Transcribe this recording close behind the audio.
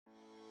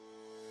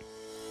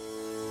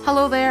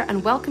Hello there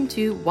and welcome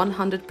to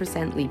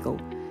 100% Legal,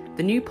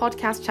 the new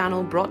podcast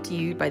channel brought to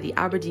you by the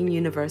Aberdeen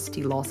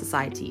University Law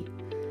Society.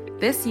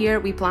 This year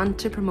we plan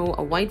to promote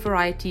a wide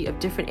variety of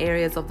different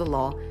areas of the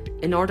law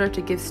in order to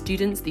give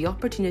students the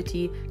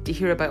opportunity to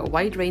hear about a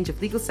wide range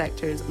of legal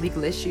sectors,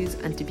 legal issues,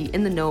 and to be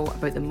in the know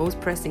about the most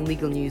pressing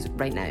legal news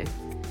right now.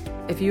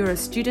 If you are a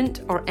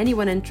student or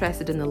anyone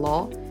interested in the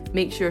law,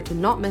 make sure to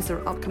not miss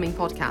our upcoming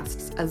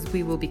podcasts, as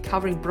we will be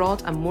covering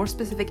broad and more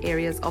specific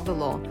areas of the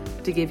law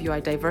to give you a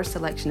diverse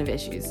selection of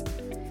issues.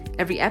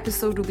 Every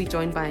episode will be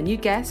joined by a new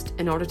guest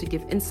in order to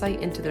give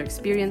insight into their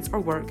experience or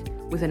work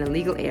within a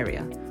legal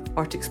area,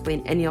 or to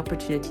explain any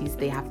opportunities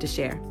they have to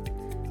share.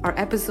 Our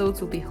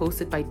episodes will be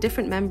hosted by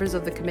different members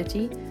of the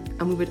committee,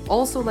 and we would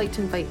also like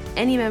to invite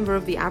any member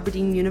of the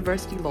Aberdeen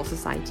University Law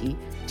Society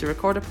to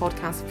record a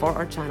podcast for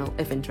our channel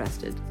if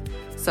interested.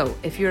 So,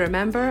 if you're a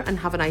member and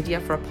have an idea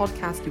for a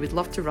podcast you would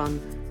love to run,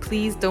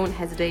 please don't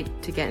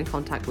hesitate to get in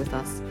contact with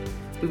us.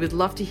 We would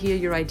love to hear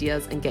your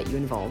ideas and get you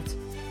involved.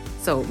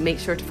 So, make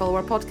sure to follow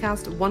our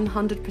podcast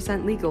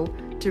 100% Legal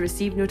to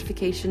receive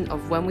notification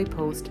of when we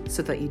post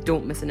so that you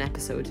don't miss an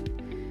episode.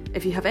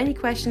 If you have any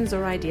questions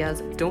or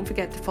ideas, don't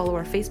forget to follow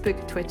our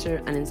Facebook,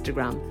 Twitter and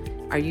Instagram.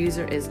 Our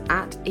user is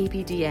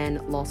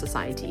 @ABDN Law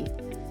Society.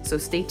 So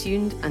stay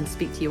tuned and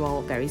speak to you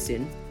all very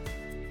soon.